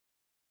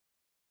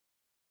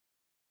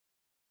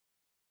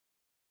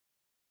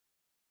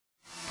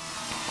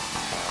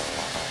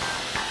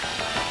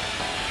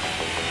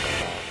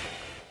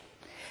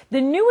The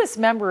newest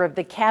member of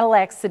the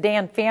Cadillac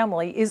sedan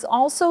family is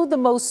also the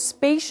most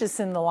spacious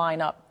in the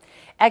lineup.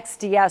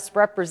 XTS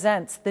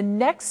represents the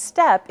next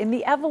step in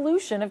the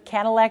evolution of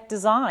Cadillac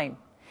design.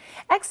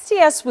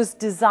 XTS was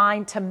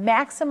designed to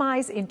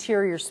maximize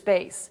interior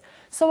space,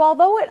 so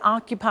although it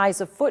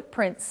occupies a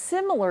footprint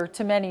similar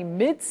to many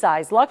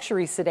mid-size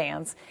luxury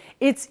sedans,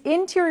 its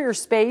interior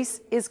space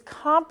is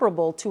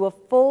comparable to a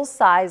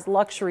full-size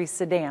luxury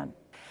sedan.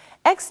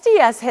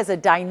 XTS has a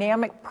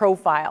dynamic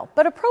profile,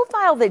 but a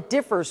profile that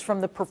differs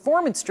from the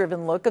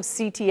performance-driven look of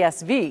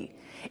CTS-V.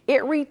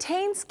 It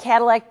retains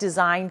Cadillac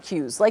design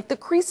cues like the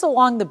crease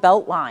along the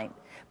belt line,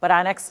 but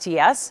on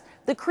XTS,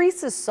 the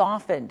crease is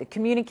softened to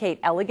communicate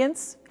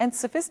elegance and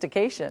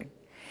sophistication.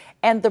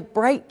 And the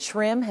bright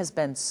trim has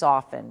been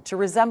softened to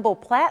resemble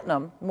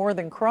platinum more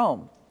than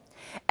chrome.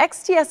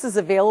 XTS is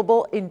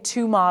available in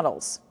two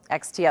models,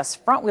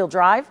 XTS front-wheel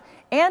drive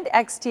and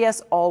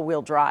XTS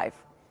all-wheel drive.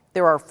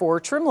 There are 4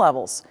 trim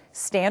levels: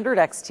 Standard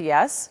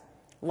XTS,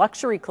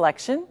 Luxury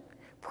Collection,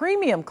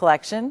 Premium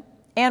Collection,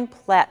 and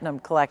Platinum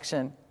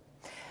Collection.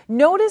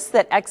 Notice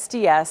that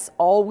XTS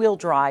all-wheel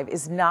drive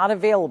is not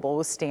available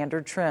with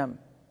standard trim.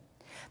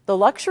 The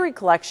Luxury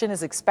Collection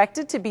is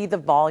expected to be the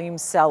volume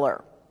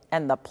seller,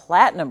 and the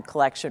Platinum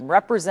Collection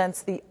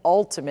represents the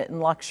ultimate in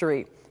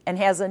luxury and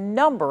has a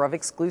number of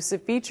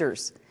exclusive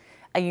features: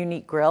 a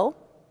unique grille,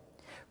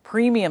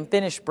 premium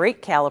finished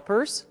brake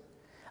calipers,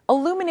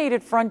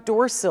 illuminated front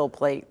door sill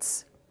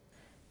plates,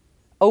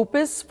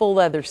 Opus full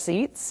leather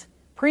seats,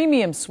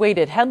 premium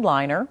suede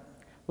headliner,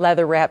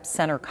 leather-wrapped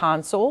center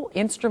console,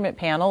 instrument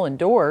panel and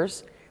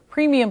doors,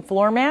 premium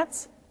floor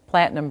mats,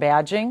 platinum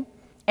badging,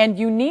 and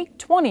unique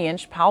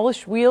 20-inch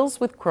polished wheels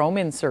with chrome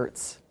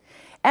inserts.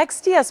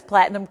 XTS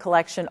Platinum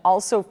Collection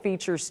also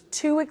features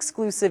 2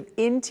 exclusive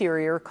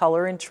interior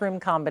color and trim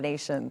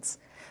combinations: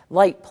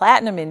 light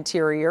platinum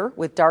interior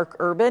with dark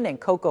urban and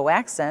cocoa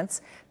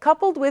accents,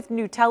 coupled with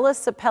Nutella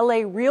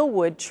Sapele real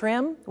wood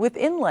trim with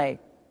inlay.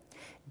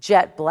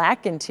 Jet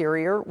black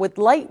interior with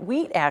light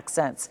wheat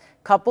accents,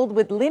 coupled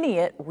with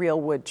lineate real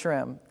wood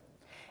trim.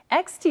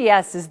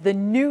 XTS is the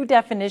new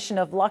definition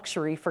of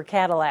luxury for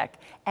Cadillac,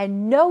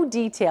 and no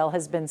detail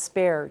has been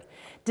spared.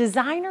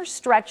 Designers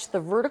stretched the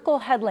vertical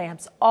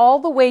headlamps all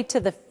the way to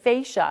the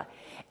fascia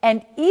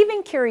and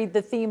even carried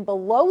the theme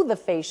below the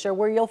fascia,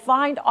 where you'll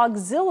find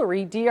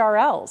auxiliary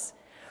DRLs.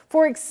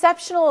 For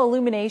exceptional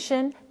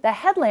illumination, the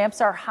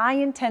headlamps are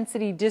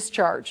high-intensity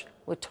discharge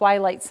with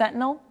Twilight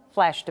Sentinel,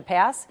 flash to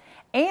pass,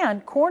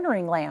 and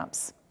cornering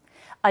lamps.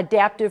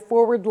 Adaptive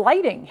forward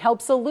lighting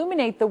helps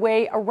illuminate the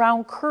way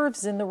around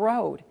curves in the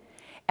road.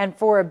 And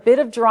for a bit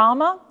of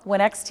drama, when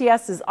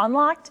XTS is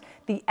unlocked,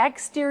 the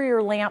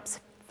exterior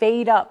lamps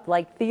fade up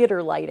like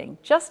theater lighting,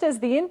 just as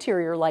the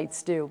interior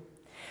lights do.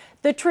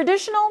 The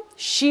traditional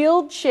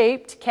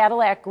shield-shaped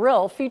Cadillac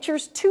grille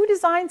features 2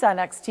 designs on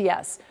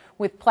XTS,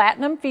 with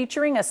Platinum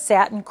featuring a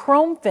satin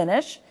chrome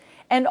finish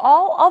and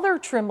all other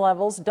trim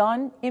levels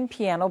done in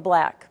piano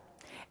black.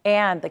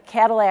 And the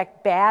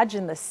Cadillac badge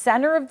in the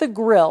center of the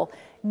grille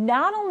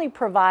not only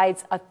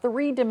provides a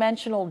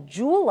 3-dimensional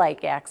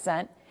jewel-like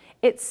accent,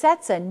 it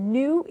sets a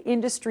new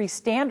industry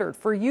standard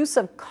for use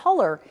of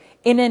color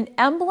in an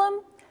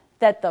emblem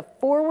that the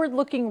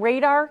forward-looking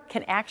radar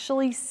can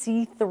actually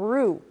see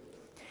through.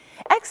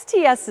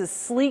 XTS's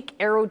sleek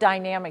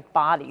aerodynamic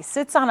body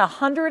sits on a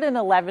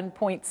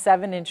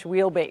 111.7-inch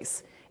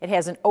wheelbase. It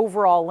has an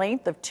overall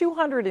length of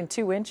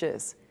 202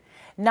 inches.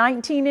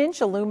 19-inch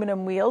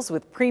aluminum wheels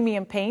with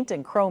premium paint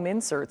and chrome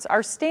inserts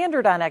are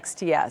standard on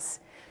XTS.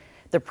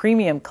 The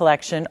Premium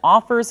Collection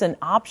offers an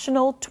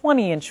optional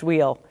 20-inch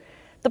wheel.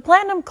 The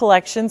Platinum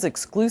Collection's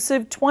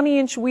exclusive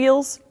 20-inch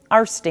wheels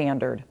are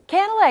standard.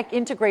 Cadillac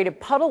integrated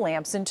puddle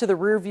lamps into the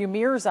rearview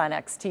mirrors on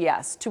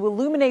XTS to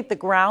illuminate the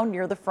ground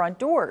near the front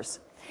doors.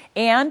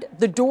 And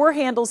the door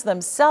handles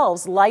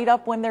themselves light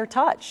up when they're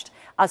touched,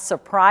 a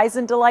surprise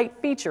and delight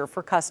feature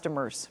for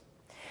customers.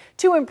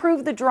 To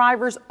improve the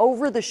driver's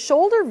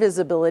over-the-shoulder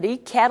visibility,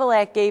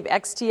 Cadillac gave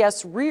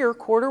XTS rear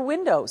quarter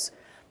windows.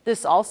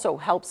 This also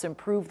helps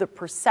improve the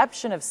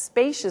perception of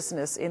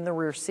spaciousness in the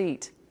rear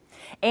seat.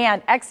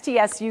 And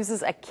XTS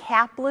uses a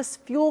capless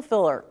fuel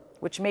filler,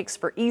 which makes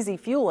for easy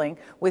fueling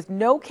with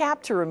no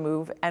cap to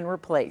remove and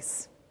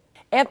replace.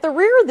 At the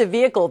rear of the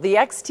vehicle, the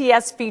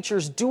XTS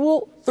features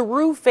dual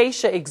through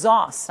fascia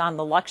exhausts on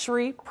the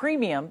Luxury,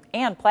 Premium,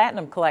 and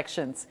Platinum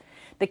collections.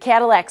 The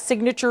Cadillac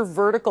signature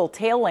vertical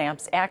tail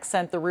lamps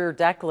accent the rear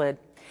deck lid,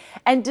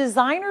 and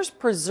designers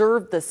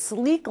preserve the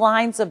sleek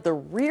lines of the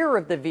rear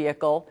of the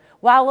vehicle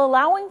while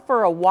allowing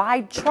for a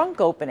wide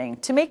trunk opening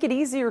to make it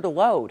easier to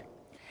load.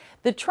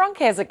 The trunk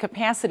has a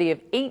capacity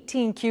of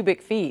 18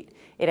 cubic feet.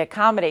 It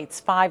accommodates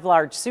 5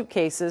 large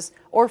suitcases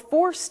or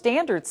 4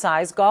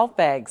 standard-size golf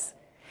bags.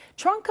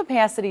 Trunk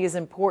capacity is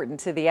important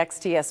to the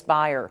XTS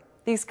buyer.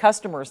 These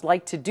customers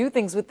like to do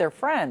things with their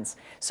friends,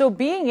 so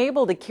being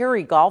able to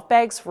carry golf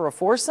bags for a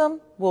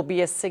foursome will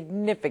be a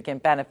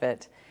significant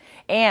benefit.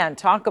 And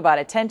talk about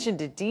attention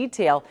to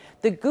detail,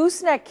 the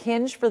gooseneck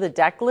hinge for the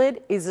deck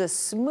lid is a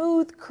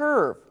smooth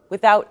curve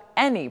without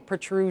any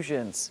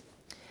protrusions.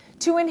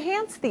 To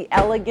enhance the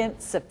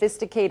elegant,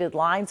 sophisticated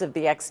lines of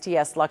the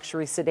XTS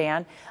luxury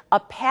sedan, a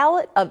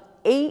palette of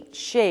 8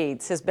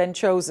 shades has been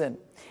chosen,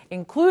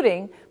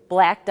 including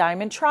Black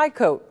Diamond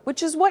Tri-Coat,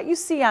 which is what you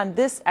see on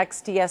this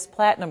XTS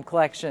Platinum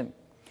collection,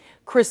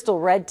 Crystal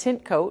Red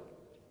Tint Coat,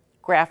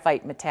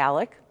 Graphite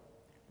Metallic,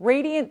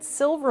 Radiant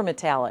Silver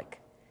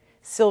Metallic,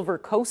 Silver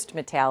Coast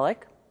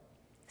Metallic,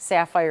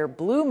 Sapphire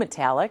Blue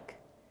Metallic,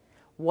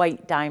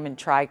 White Diamond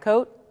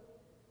Tri-Coat,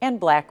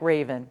 and Black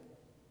Raven.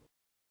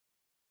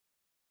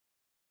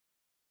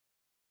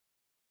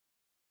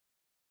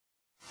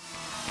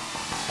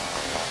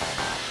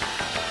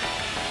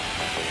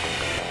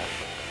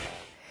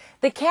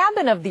 The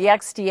cabin of the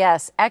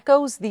XTS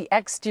echoes the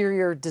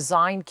exterior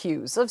design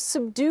cues of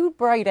subdued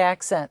bright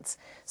accents,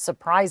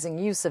 surprising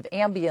use of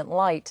ambient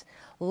light,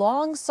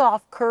 long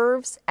soft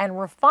curves, and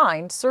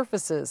refined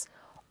surfaces,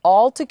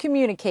 all to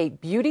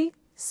communicate beauty,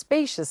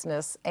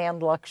 spaciousness,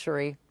 and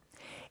luxury.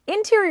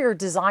 Interior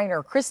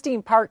designer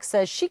Christine Park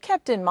says she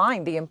kept in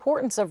mind the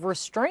importance of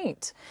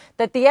restraint,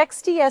 that the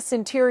XTS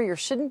interior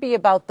shouldn't be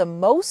about the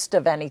most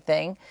of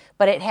anything,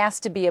 but it has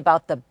to be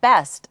about the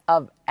best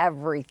of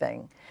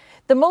everything.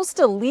 The most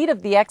elite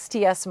of the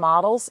XTS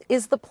models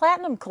is the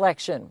Platinum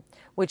Collection,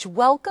 which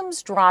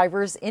welcomes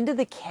drivers into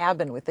the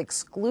cabin with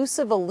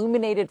exclusive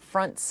illuminated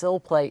front sill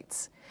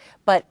plates.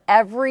 But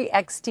every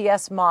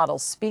XTS model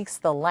speaks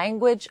the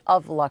language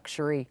of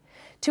luxury.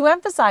 To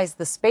emphasize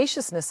the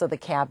spaciousness of the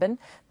cabin,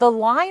 the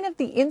line of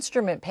the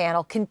instrument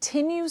panel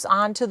continues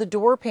on to the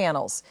door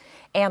panels,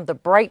 and the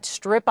bright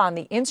strip on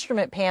the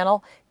instrument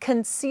panel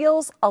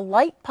conceals a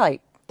light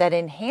pipe that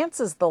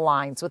enhances the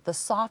lines with the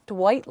soft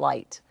white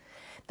light.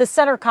 The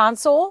center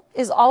console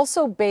is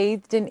also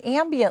bathed in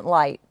ambient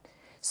light.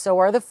 So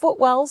are the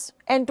footwells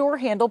and door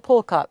handle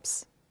pull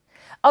cups.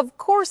 Of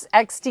course,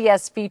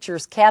 XTS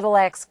features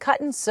Cadillac's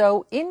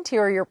cut-and-sew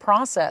interior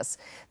process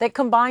that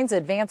combines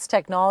advanced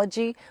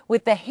technology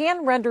with the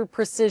hand-rendered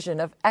precision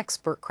of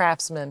expert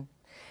craftsmen.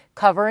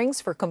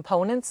 Coverings for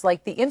components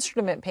like the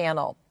instrument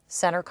panel,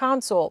 center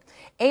console,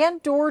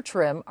 and door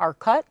trim are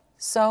cut,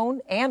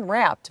 sewn, and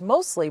wrapped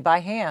mostly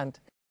by hand.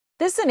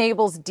 This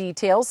enables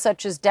details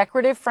such as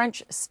decorative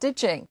French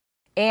stitching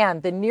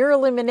and the near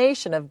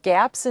elimination of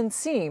gaps and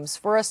seams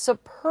for a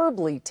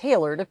superbly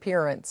tailored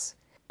appearance.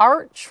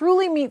 Art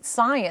truly meets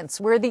science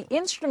where the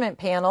instrument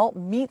panel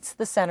meets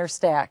the center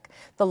stack,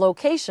 the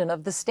location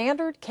of the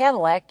standard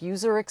Cadillac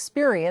user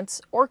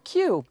experience, or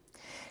CUE.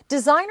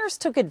 Designers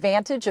took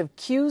advantage of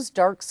CUE's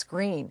dark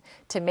screen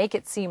to make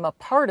it seem a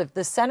part of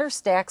the center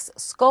stack's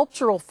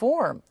sculptural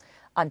form,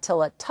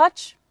 until a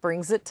touch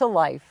brings it to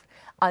life.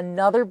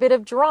 Another bit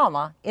of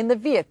drama in the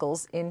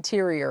vehicle's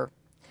interior.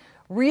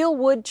 Real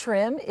wood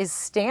trim is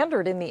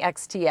standard in the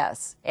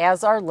XTS,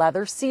 as are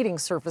leather seating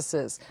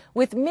surfaces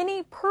with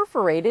mini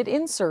perforated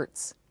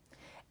inserts.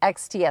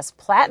 XTS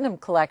Platinum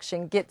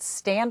Collection gets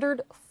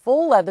standard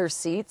full leather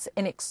seats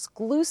in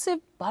exclusive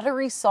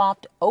buttery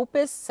soft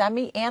Opus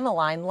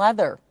semi-aniline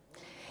leather.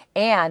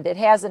 And it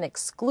has an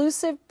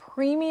exclusive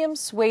premium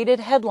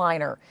suede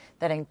headliner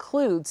that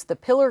includes the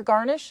pillar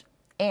garnish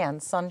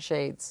and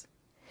sunshades.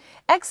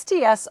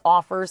 XTS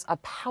offers a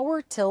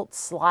power tilt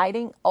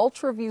sliding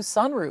ultra-view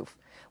sunroof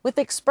with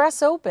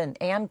express open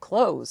and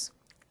close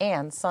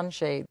and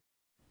sunshade.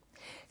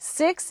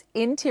 6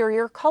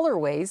 interior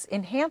colorways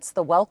enhance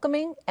the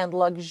welcoming and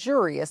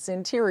luxurious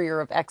interior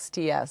of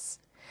XTS.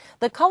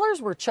 The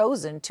colors were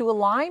chosen to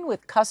align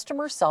with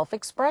customer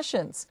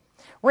self-expressions,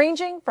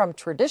 ranging from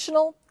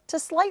traditional to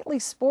slightly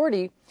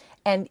sporty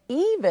and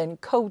even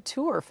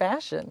couture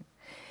fashion.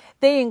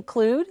 They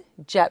include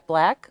jet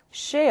black,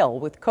 shale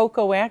with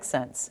cocoa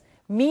accents,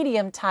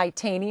 medium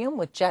titanium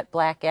with jet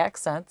black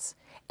accents,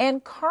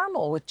 and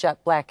caramel with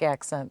jet black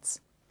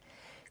accents.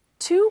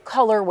 2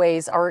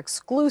 colorways are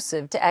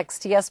exclusive to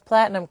XTS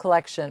Platinum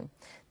Collection.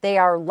 They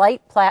are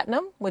light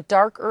platinum with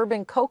dark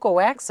urban cocoa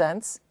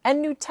accents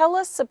and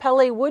Nutella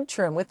Sapele wood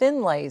trim with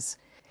inlays,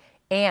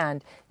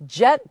 and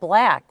jet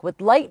black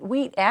with light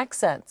wheat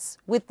accents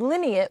with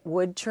lineate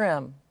wood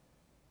trim.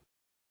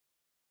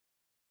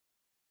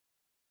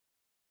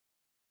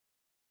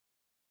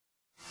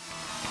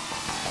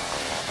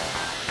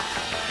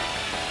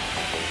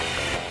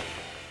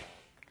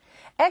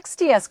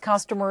 XTS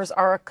customers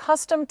are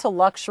accustomed to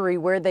luxury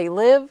where they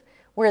live,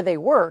 where they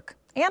work,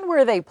 and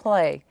where they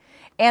play,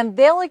 and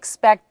they'll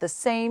expect the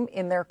same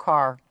in their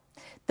car.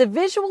 The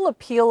visual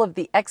appeal of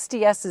the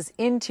XTS's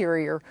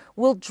interior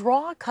will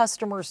draw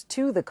customers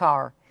to the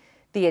car.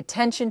 The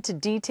attention to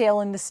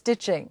detail in the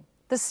stitching,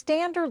 the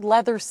standard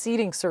leather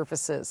seating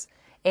surfaces,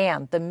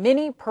 and the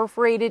mini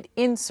perforated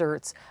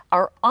inserts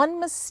are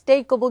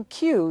unmistakable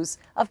cues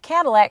of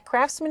Cadillac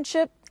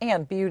craftsmanship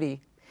and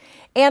beauty.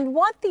 And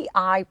what the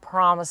eye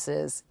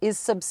promises is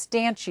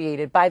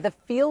substantiated by the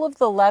feel of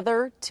the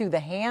leather to the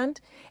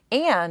hand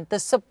and the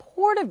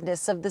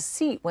supportiveness of the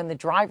seat when the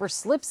driver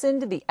slips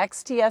into the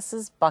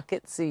XTS's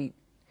bucket seat.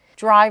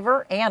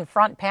 Driver and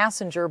front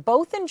passenger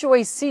both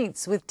enjoy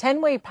seats with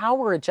 10-way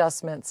power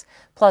adjustments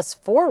plus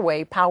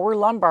 4-way power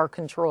lumbar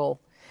control.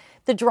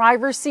 The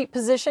driver's seat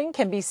position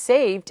can be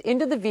saved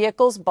into the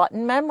vehicle's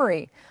button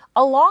memory,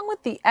 along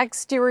with the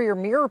exterior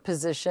mirror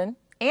position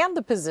and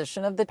the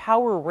position of the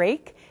power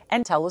rake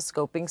and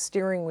telescoping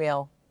steering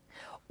wheel.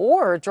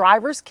 Or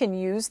drivers can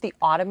use the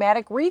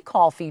automatic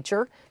recall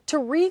feature to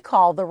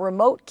recall the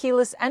remote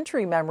keyless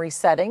entry memory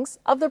settings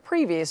of the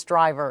previous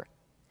driver.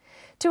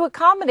 To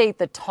accommodate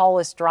the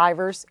tallest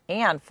drivers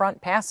and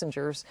front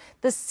passengers,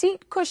 the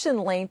seat cushion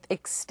length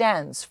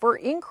extends for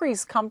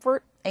increased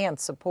comfort and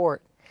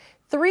support.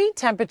 3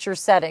 temperature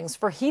settings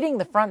for heating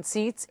the front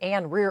seats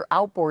and rear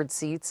outboard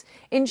seats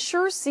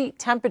ensure seat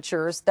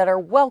temperatures that are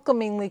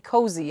welcomingly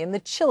cozy in the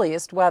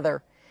chilliest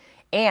weather.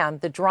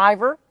 And the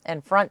driver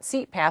and front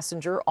seat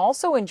passenger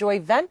also enjoy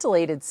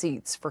ventilated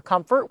seats for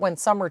comfort when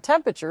summer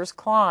temperatures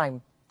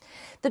climb.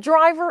 The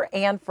driver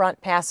and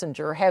front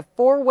passenger have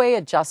 4-way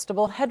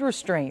adjustable head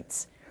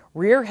restraints.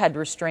 Rear head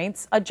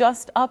restraints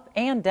adjust up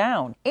and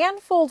down and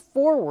fold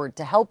forward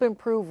to help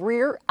improve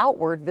rear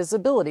outward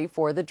visibility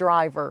for the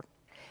driver.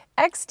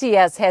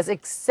 XTS has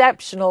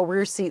exceptional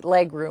rear seat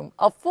legroom,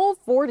 a full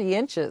 40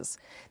 inches.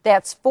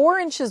 That's 4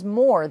 inches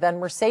more than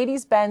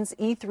Mercedes-Benz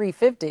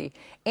E350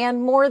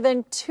 and more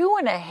than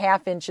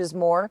 2.5 inches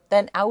more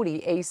than Audi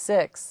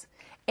A6.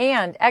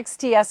 And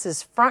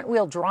XTS's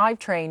front-wheel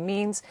drivetrain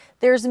means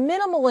there's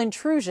minimal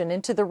intrusion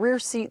into the rear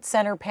seat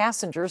center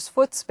passenger's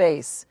foot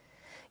space.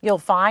 You'll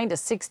find a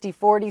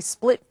 60-40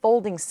 split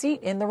folding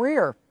seat in the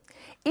rear.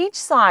 Each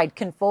side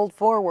can fold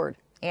forward,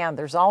 and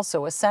there's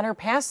also a center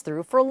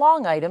pass-through for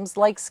long items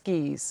like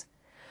skis.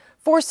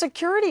 For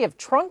security of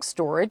trunk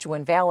storage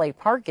when valet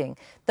parking,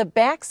 the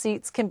back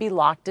seats can be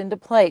locked into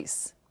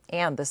place,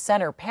 and the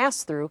center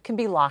pass-through can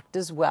be locked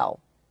as well.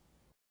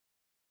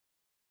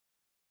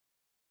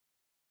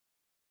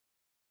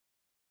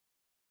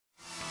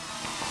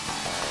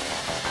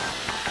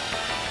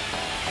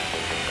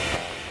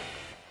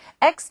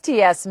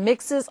 XTS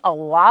mixes a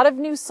lot of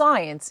new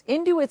science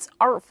into its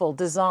artful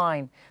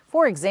design.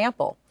 For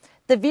example,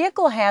 the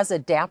vehicle has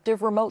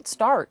adaptive remote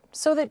start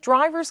so that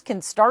drivers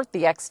can start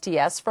the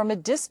XTS from a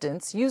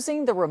distance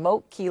using the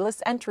remote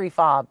keyless entry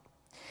fob.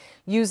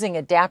 Using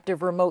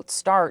adaptive remote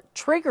start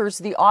triggers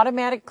the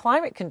automatic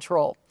climate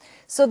control,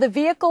 so the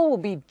vehicle will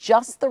be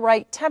just the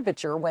right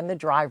temperature when the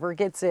driver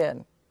gets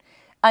in.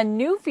 A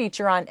new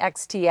feature on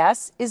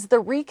XTS is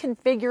the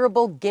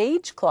reconfigurable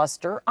gauge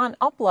cluster on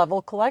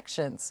up-level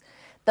collections.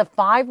 The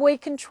 5-way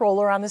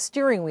controller on the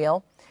steering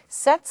wheel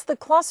sets the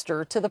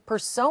cluster to the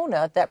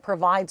persona that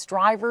provides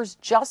drivers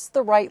just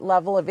the right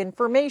level of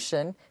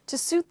information to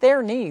suit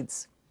their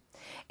needs.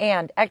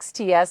 And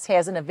XTS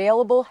has an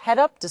available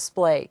head-up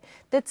display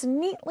that's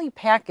neatly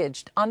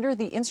packaged under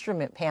the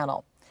instrument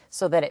panel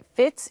so that it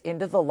fits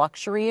into the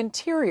luxury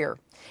interior.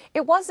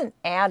 It wasn't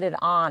added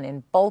on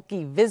in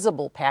bulky,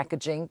 visible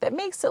packaging that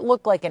makes it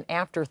look like an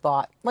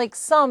afterthought, like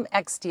some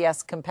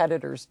XTS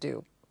competitors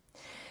do.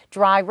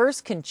 Drivers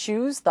can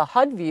choose the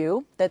HUD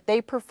view that they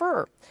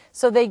prefer,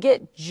 so they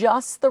get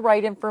just the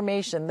right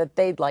information that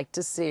they'd like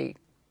to see.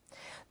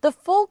 The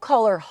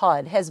full-color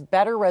HUD has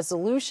better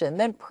resolution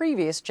than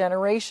previous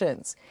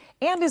generations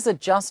and is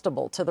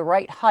adjustable to the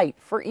right height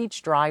for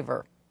each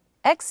driver.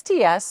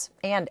 XTS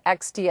and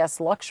XTS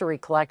Luxury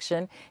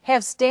Collection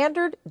have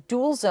standard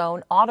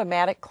dual-zone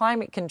automatic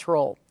climate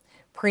control.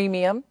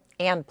 Premium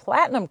and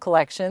Platinum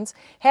collections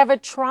have a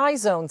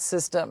tri-zone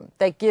system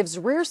that gives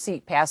rear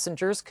seat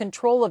passengers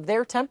control of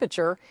their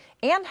temperature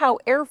and how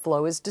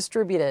airflow is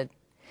distributed.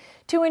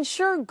 To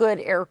ensure good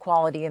air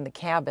quality in the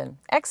cabin,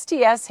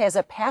 XTS has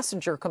a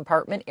passenger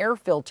compartment air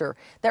filter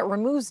that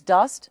removes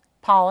dust,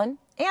 pollen,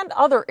 and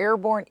other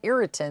airborne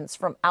irritants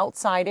from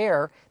outside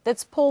air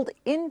that's pulled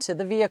into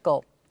the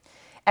vehicle.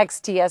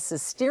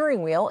 XTS's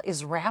steering wheel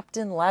is wrapped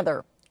in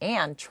leather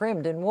and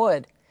trimmed in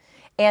wood.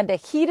 And a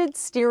heated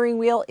steering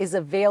wheel is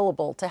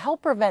available to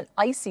help prevent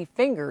icy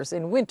fingers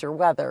in winter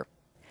weather.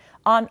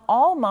 On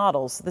all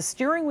models, the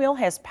steering wheel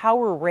has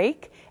power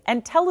rake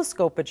and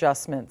telescope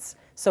adjustments,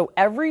 so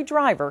every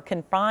driver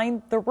can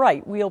find the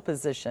right wheel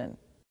position.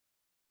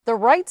 The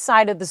right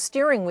side of the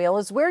steering wheel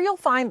is where you'll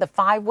find the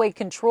 5-way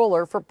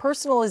controller for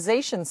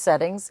personalization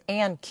settings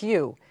and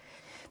cue.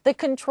 The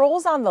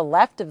controls on the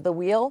left of the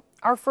wheel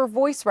are for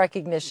voice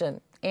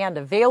recognition and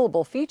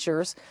available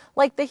features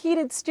like the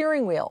heated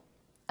steering wheel,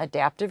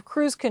 adaptive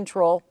cruise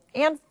control,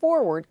 and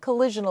forward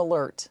collision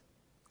alert.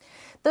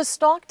 The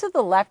stalk to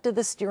the left of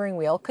the steering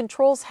wheel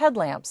controls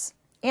headlamps,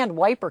 and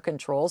wiper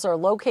controls are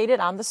located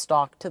on the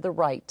stalk to the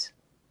right.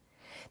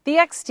 The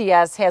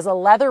XTS has a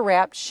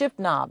leather-wrapped shift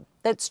knob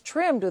that's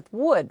trimmed with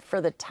wood for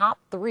the top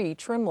 3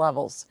 trim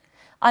levels.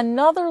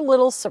 Another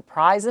little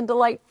surprise and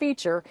delight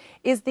feature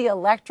is the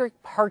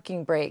electric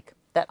parking brake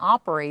that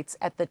operates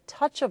at the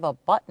touch of a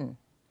button.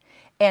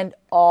 And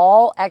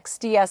all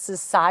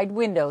XTS's side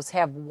windows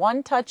have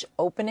one-touch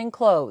open and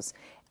close,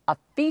 a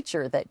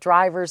feature that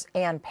drivers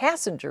and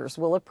passengers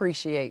will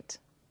appreciate.